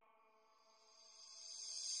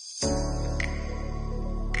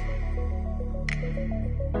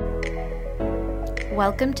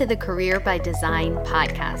Welcome to the Career by Design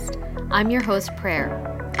podcast. I'm your host,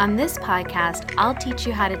 Prayer. On this podcast, I'll teach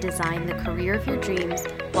you how to design the career of your dreams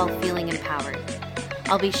while feeling empowered.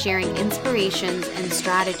 I'll be sharing inspirations and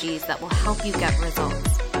strategies that will help you get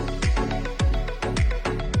results.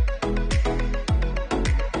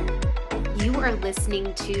 You are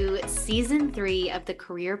listening to Season 3 of the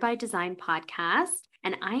Career by Design podcast.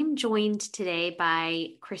 And I'm joined today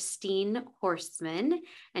by Christine Horstman,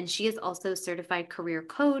 and she is also a certified career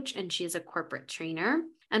coach, and she is a corporate trainer.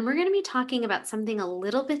 And we're going to be talking about something a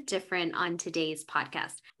little bit different on today's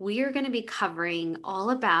podcast. We are going to be covering all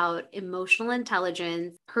about emotional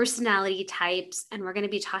intelligence, personality types, and we're going to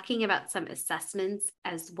be talking about some assessments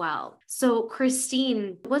as well. So,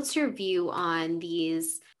 Christine, what's your view on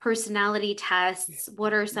these personality tests?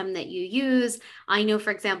 What are some that you use? I know, for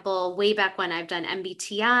example, way back when I've done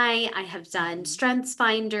MBTI, I have done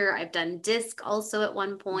StrengthsFinder, I've done DISC also at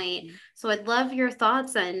one point. So I'd love your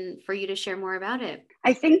thoughts and for you to share more about it.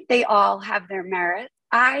 I think they all have their merit.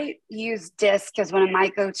 I use DISC as one of my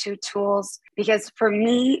go-to tools because for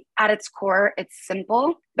me, at its core, it's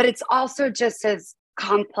simple, but it's also just as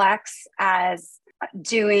complex as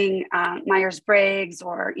doing Myers-Briggs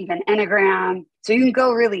or even Enneagram. So you can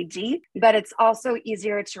go really deep, but it's also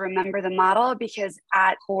easier to remember the model because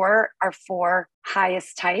at core are 4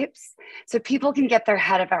 highest types. So people can get their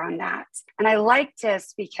head around that. And I like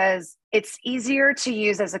DISC because it's easier to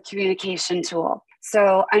use as a communication tool.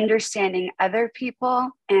 So understanding other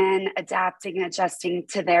people and adapting and adjusting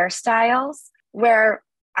to their styles, where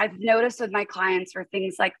I've noticed with my clients for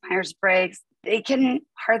things like Myers-Briggs, they can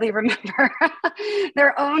hardly remember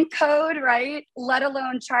their own code, right? Let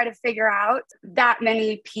alone try to figure out that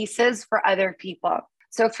many pieces for other people.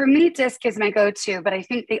 So for me, DISC is my go-to, but I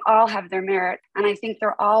think they all have their merit. And I think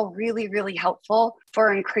they're all really, really helpful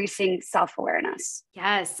for increasing self-awareness.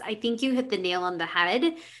 Yes, I think you hit the nail on the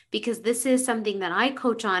head because this is something that I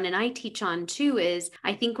coach on and I teach on too, is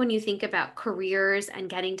I think when you think about careers and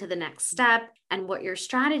getting to the next step and what your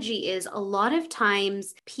strategy is, a lot of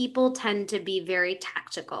times people tend to be very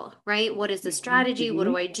tactical, right? What is the strategy? Mm-hmm. What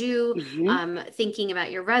do I do? Thinking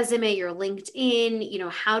about your resume, your LinkedIn,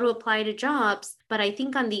 how to apply to jobs. But I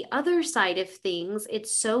think on the other side of things,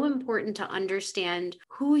 it's so important to understand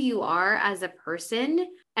who you are as a person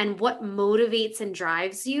and what motivates and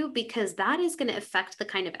drives you, because that is going to affect the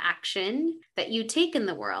kind of action that you take in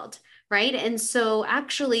the world, right? And so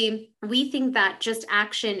actually, we think that just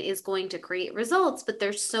action is going to create results, but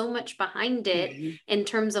there's so much behind it in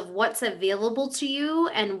terms of what's available to you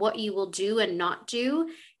and what you will do and not do.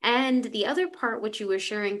 And the other part, which you were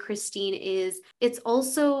sharing, Christine, is it's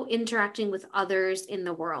also interacting with others in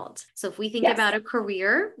the world. So if we think about a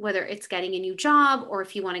career, whether it's getting a new job or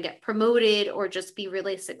if you want to get promoted or just be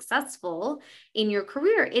really successful in your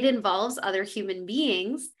career, it involves other human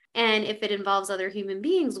beings. And if it involves other human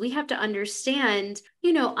beings, we have to understand,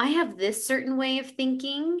 I have this certain way of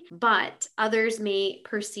thinking, but others may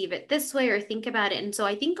perceive it this way or think about it. And so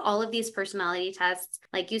I think all of these personality tests,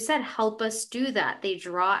 like you said, help us do that. They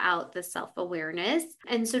draw out the self-awareness.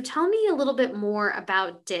 And so tell me a little bit more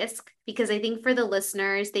about DISC, because I think for the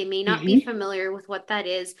listeners, they may not be familiar with what that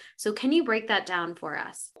is. So can you break that down for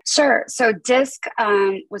us? Sure. So DISC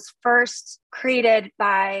was first created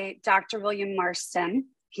by Dr. William Marston.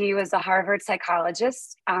 He was a Harvard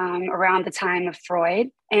psychologist around the time of Freud.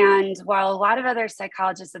 And while a lot of other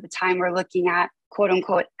psychologists at the time were looking at quote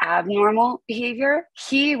unquote abnormal behavior,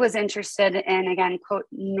 he was interested in, again, quote,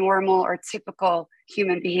 normal or typical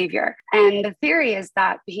human behavior. And the theory is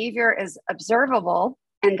that behavior is observable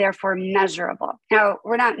and therefore measurable. Now,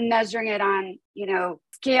 we're not measuring it on,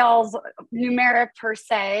 scales, numeric per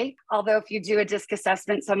se, although if you do a DISC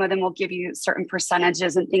assessment, some of them will give you certain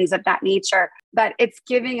percentages and things of that nature, but it's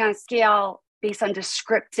giving a scale based on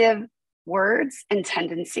descriptive words and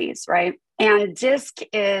tendencies, right? And DISC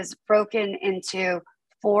is broken into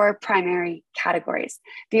 4 primary categories.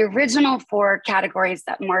 The original 4 categories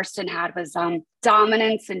that Marston had was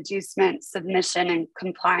dominance, inducement, submission, and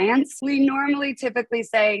compliance. We normally typically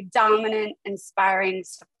say dominant, inspiring,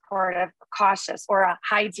 supportive, cautious, or a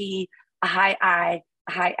high D, a high I,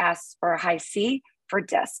 a high S, or a high C for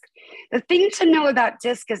DISC. The thing to know about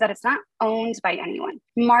DISC is that it's not owned by anyone.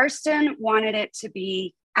 Marston wanted it to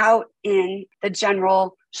be out in the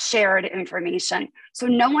general shared information. So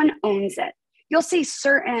no one owns it. You'll see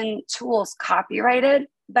certain tools copyrighted,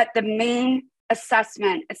 but the main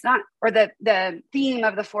assessment, it's not, or the theme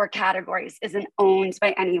of the 4 categories isn't owned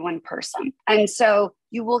by any one person. And so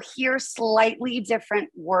you will hear slightly different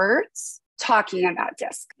words talking about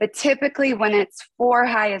DISC. But typically when it's 4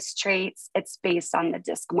 highest traits, it's based on the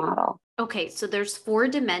DISC model. Okay, so there's 4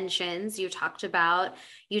 dimensions you talked about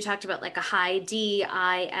like a high D,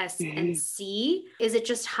 I, S, and C. Is it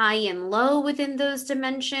just high and low within those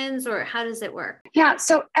dimensions, or how does it work? Yeah,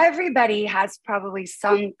 so everybody has probably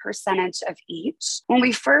some percentage of each. When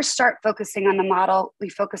we first start focusing on the model, we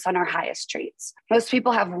focus on our highest traits. Most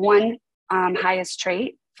people have one highest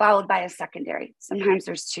trait followed by a secondary. Sometimes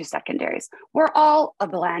there's 2 secondaries. We're all a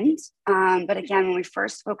blend. But again, when we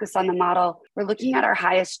first focus on the model, we're looking at our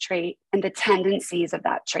highest trait and the tendencies of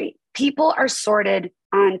that trait. People are sorted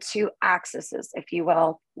on 2 axes, if you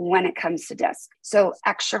will, when it comes to DISC. So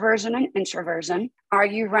extroversion and introversion. Are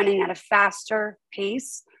you running at a faster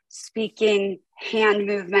pace, speaking, hand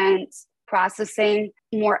movements, processing,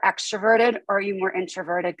 more extroverted, or are you more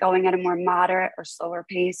introverted, going at a more moderate or slower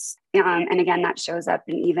pace? And again, that shows up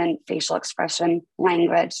in even facial expression,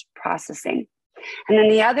 language, processing. And then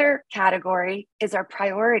the other category is our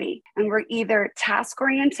priority. And we're either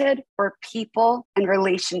task-oriented or people and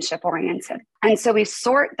relationship-oriented. And so we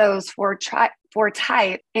sort those 4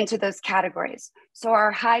 type into those categories. So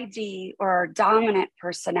our high D, or our dominant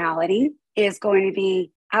personality, is going to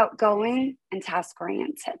be outgoing and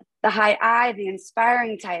task-oriented. The high I, the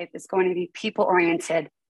inspiring type, is going to be people-oriented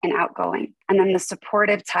and outgoing. And then the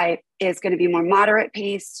supportive type is going to be more moderate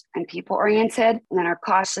paced and people-oriented. And then our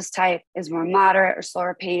cautious type is more moderate or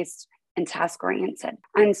slower paced and task-oriented.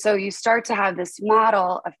 And so you start to have this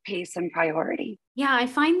model of pace and priority. Yeah, I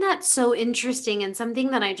find that so interesting. And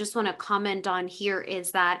something that I just want to comment on here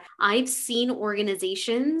is that I've seen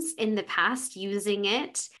organizations in the past using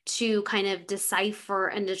it to kind of decipher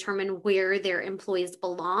and determine where their employees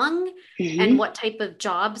belong and what type of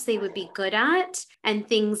jobs they would be good at and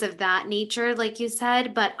things of that nature, like you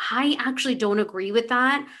said. But I actually don't agree with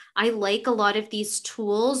that. I like a lot of these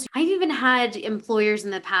tools. I've even had employers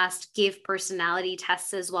in the past give personality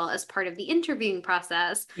tests as well as part of the interviewing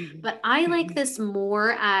process. But I like this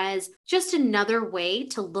more as just another way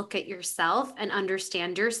to look at yourself and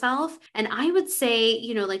understand yourself. And I would say,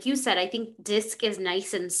 like you said, I think DISC is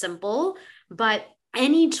nice and simple, but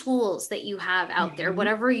any tools that you have out there,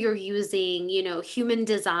 whatever you're using, human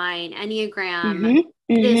design, Enneagram,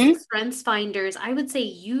 DISC, Strengths Finders, I would say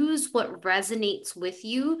use what resonates with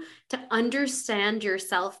you to understand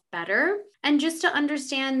yourself better. And just to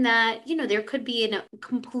understand that, there could be a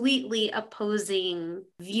completely opposing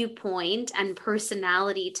viewpoint and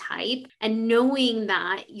personality type, and knowing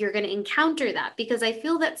that you're going to encounter that. Because I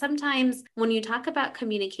feel that sometimes when you talk about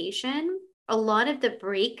communication, a lot of the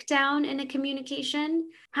breakdown in a communication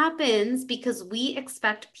happens because we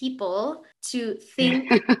expect people to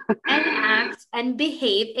think and act and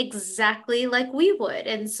behave exactly like we would.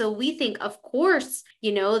 And so we think, of course,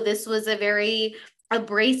 this was a very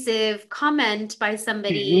abrasive comment by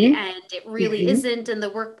somebody and it really isn't in the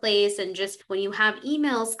workplace, and just when you have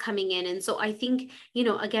emails coming in. And so I think,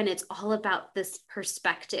 again, it's all about this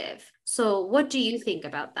perspective. So what do you think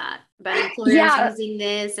about that? About employers using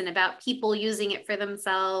this and about people using it for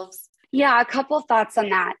themselves? Yeah, a couple of thoughts on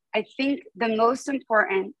that. I think the most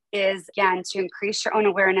important is, again, to increase your own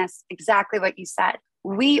awareness, exactly what you said.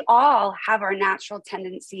 We all have our natural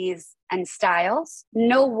tendencies and styles.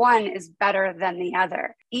 No one is better than the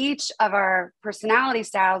other. Each of our personality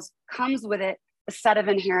styles comes with it a set of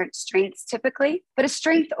inherent strengths typically, but a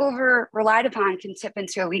strength over relied upon can tip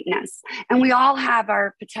into a weakness. And we all have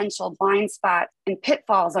our potential blind spots and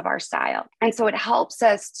pitfalls of our style. And so it helps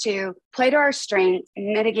us to play to our strengths,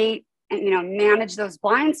 mitigate and manage those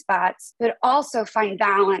blind spots, but also find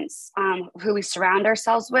balance who we surround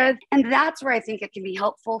ourselves with. And that's where I think it can be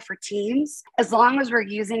helpful for teams, as long as we're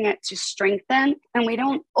using it to strengthen and we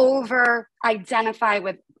don't over identify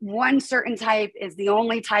with one certain type is the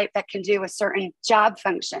only type that can do a certain job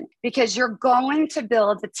function, because you're going to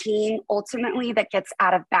build a team ultimately that gets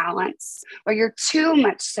out of balance, or you're too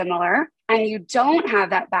much similar and you don't have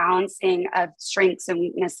that balancing of strengths and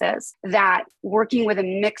weaknesses that working with a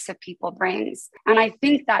mix of people brings. And I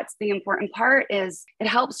think that's the important part, is it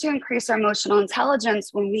helps to increase our emotional intelligence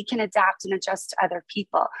when we can adapt and adjust to other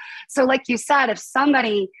people. So like you said, if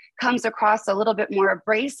somebody comes across a little bit more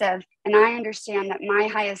abrasive, and I understand that my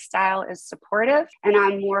highest style is supportive and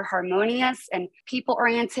I'm more harmonious and people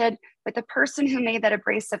oriented, but the person who made that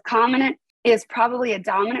abrasive comment is probably a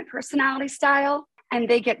dominant personality style, and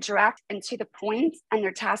they get direct and to the point and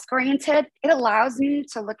they're task oriented, it allows me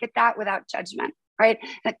to look at that without judgment, right?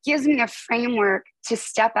 That gives me a framework to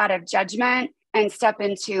step out of judgment and step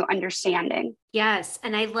into understanding. Yes.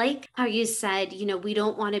 And I like how you said, we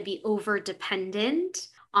don't want to be over dependent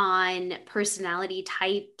on personality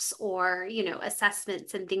types or,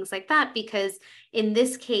 assessments and things like that, because in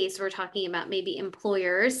this case, we're talking about maybe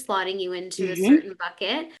employers slotting you into a certain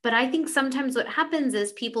bucket. But I think sometimes what happens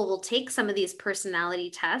is people will take some of these personality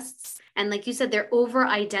tests and, like you said, they're over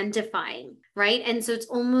identifying, right? And so it's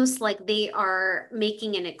almost like they are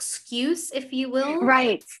making an excuse, if you will,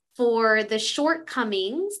 right, for the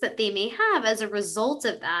shortcomings that they may have as a result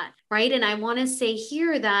of that, right? And I want to say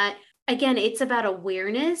here that again, it's about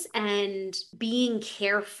awareness and being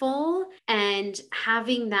careful and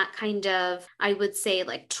having that kind of, I would say,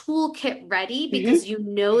 like toolkit ready, because you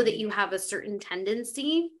know that you have a certain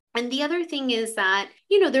tendency. And the other thing is that,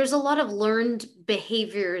 there's a lot of learned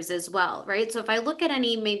behaviors as well, right? So if I look at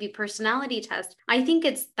any maybe personality test, I think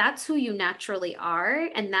that's who you naturally are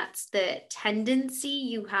and that's the tendency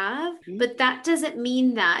you have. But that doesn't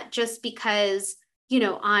mean that just because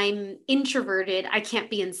I'm introverted, I can't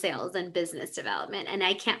be in sales and business development, and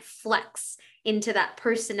I can't flex into that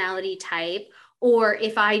personality type. Or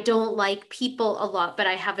if I don't like people a lot, but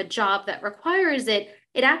I have a job that requires it,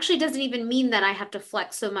 it actually doesn't even mean that I have to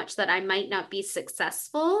flex so much that I might not be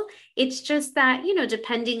successful. It's just that,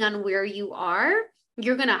 depending on where you are,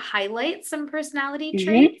 you're going to highlight some personality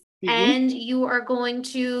traits and you are going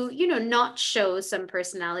to, not show some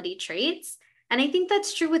personality traits. And I think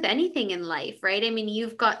that's true with anything in life, right? I mean,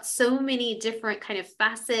 you've got so many different kind of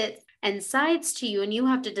facets and sides to you, and you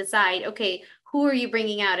have to decide, okay, who are you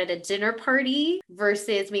bringing out at a dinner party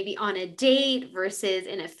versus maybe on a date versus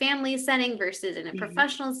in a family setting versus in a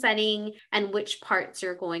professional setting, and which parts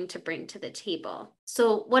you're going to bring to the table.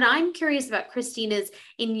 So what I'm curious about, Christine, is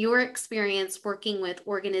in your experience working with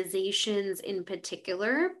organizations in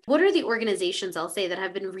particular, what are the organizations, I'll say, that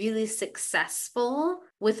have been really successful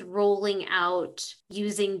with rolling out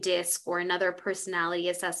using DISC or another personality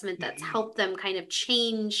assessment that's helped them kind of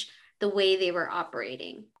change the way they were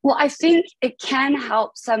operating? Well, I think it can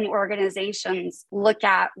help some organizations look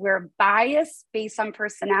at where bias based on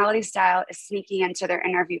personality style is sneaking into their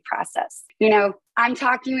interview process. I'm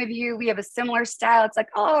talking with you, we have a similar style. It's like,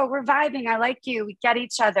 oh, we're vibing. I like you. We get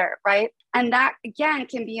each other, right? And that, again,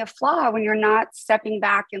 can be a flaw when you're not stepping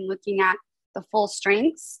back and looking at the full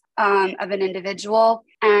strengths of an individual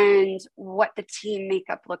and what the team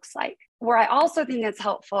makeup looks like. Where I also think it's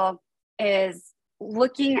helpful is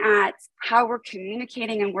looking at how we're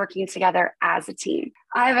communicating and working together as a team.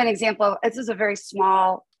 I have an example. This is a very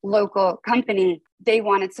small local company. They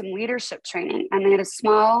wanted some leadership training, and they had a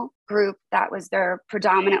small group that was their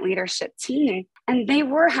predominant leadership team. And they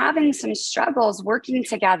were having some struggles working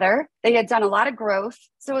together. They had done a lot of growth.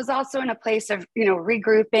 So it was also in a place of,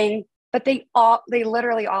 regrouping. But they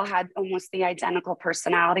literally all had almost the identical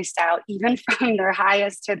personality style, even from their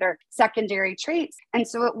highest to their secondary traits. And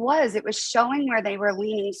so it was showing where they were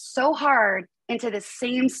leaning so hard into the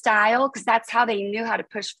same style, because that's how they knew how to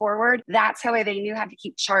push forward. That's how they knew how to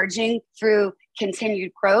keep charging through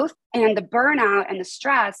continued growth. And the burnout and the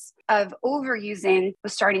stress of overusing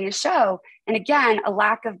was starting to show. And again, a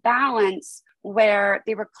lack of balance where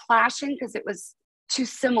they were clashing because it was too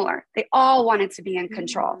similar. They all wanted to be in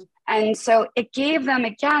control. And so it gave them,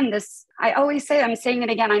 again, this, I always say, I'm saying it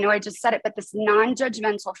again, I know I just said it, but this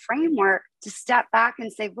non-judgmental framework to step back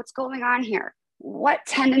and say, what's going on here? What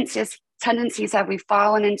tendencies have we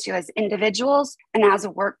fallen into as individuals and as a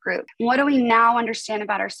work group? And what do we now understand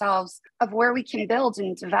about ourselves of where we can build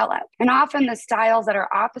and develop? And often the styles that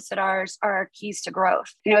are opposite ours are our keys to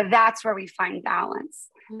growth. That's where we find balance.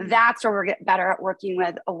 That's where we get better at working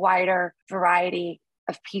with a wider variety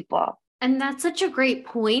of people. And that's such a great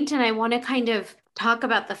point. And I want to kind of talk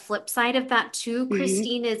about the flip side of that too,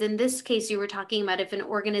 Christine, is in this case, you were talking about if an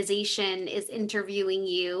organization is interviewing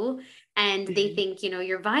you and they think,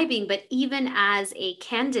 you're vibing, but even as a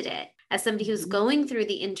candidate, as somebody who's going through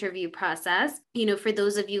the interview process, for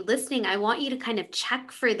those of you listening, I want you to kind of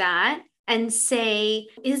check for that and say,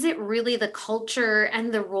 is it really the culture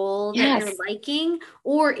and the role that you're liking?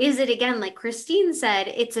 Or is it, again, like Christine said,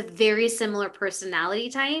 it's a very similar personality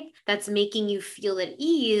type that's making you feel at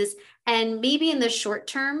ease. And maybe in the short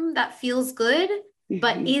term, that feels good.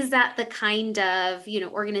 But is that the kind of,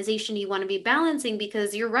 organization you want to be balancing?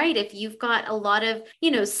 Because you're right. If you've got a lot of,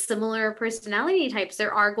 similar personality types,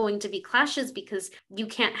 there are going to be clashes because you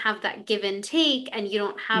can't have that give and take. And you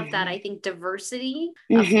don't have that, I think, diversity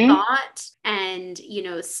of thought and,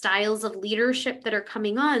 styles of leadership that are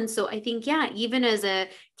coming on. So I think, even as a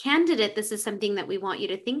candidate, this is something that we want you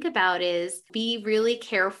to think about is be really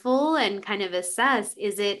careful and kind of assess,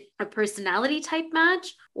 is it a personality type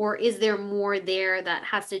match, or is there more there that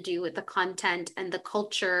has to do with the content and the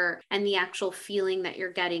culture and the actual feeling that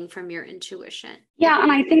you're getting from your intuition? Yeah,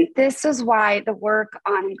 and I think this is why the work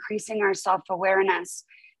on increasing our self-awareness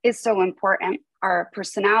is so important. Our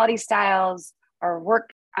personality styles, our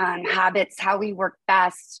work habits, how we work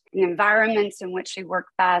best, the environments in which we work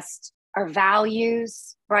best, our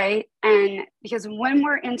values, right? And because when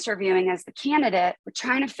we're interviewing as the candidate, we're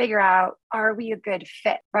trying to figure out, are we a good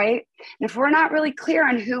fit, right? And if we're not really clear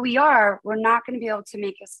on who we are, we're not going to be able to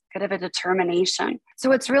make as good of a determination.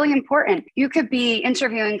 So it's really important. You could be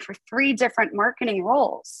interviewing for 3 different marketing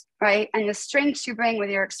roles, right? And the strengths you bring with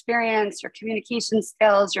your experience, your communication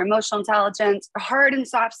skills, your emotional intelligence, your hard and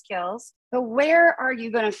soft skills, but where are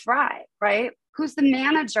you going to thrive, right? Who's the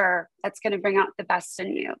manager that's going to bring out the best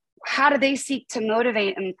in you? How do they seek to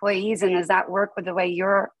motivate employees? And does that work with the way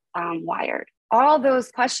you're wired? All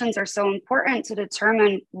those questions are so important to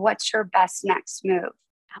determine what's your best next move.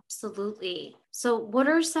 Absolutely. So what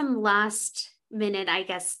are some last minute, I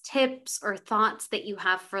guess, tips or thoughts that you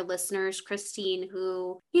have for listeners, Christine,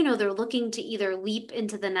 who, they're looking to either leap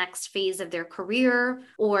into the next phase of their career,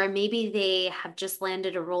 or maybe they have just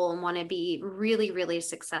landed a role and want to be really, really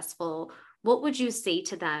successful? What would you say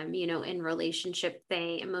to them, in relationship,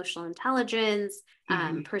 say, emotional intelligence,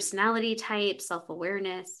 personality type,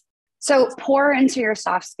 self-awareness? So pour into your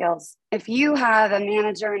soft skills. If you have a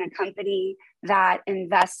manager in a company that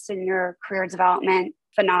invests in your career development,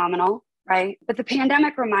 phenomenal, right? But the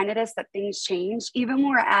pandemic reminded us that things change. Even when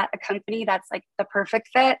we're at a company that's like the perfect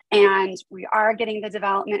fit and we are getting the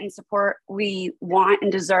development and support we want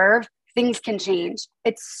and deserve, things can change.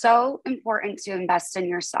 It's so important to invest in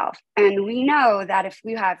yourself. And we know that if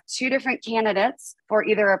we have 2 different candidates for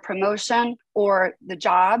either a promotion or the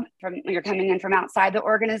job you're coming in from outside the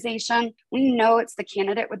organization, we know it's the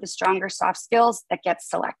candidate with the stronger soft skills that gets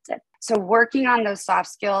selected. So working on those soft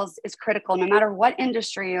skills is critical, no matter what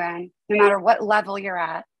industry you're in, no matter what level you're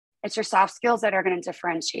at. It's your soft skills that are going to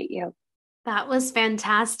differentiate you. That was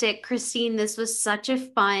fantastic, Christine. This was such a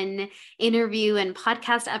fun interview and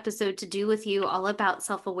podcast episode to do with you, all about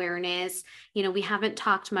self-awareness. We haven't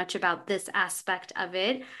talked much about this aspect of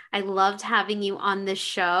it. I loved having you on the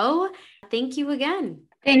show. Thank you again.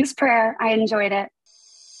 Thanks, Prayer. I enjoyed it.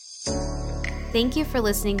 Thank you for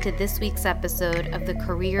listening to this week's episode of the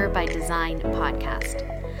Career by Design podcast.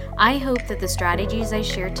 I hope that the strategies I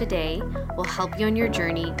shared today will help you on your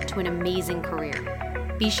journey to an amazing career.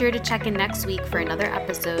 Be sure to check in next week for another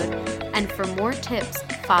episode. And for more tips,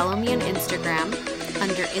 follow me on Instagram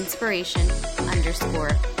under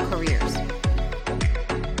inspiration_careers.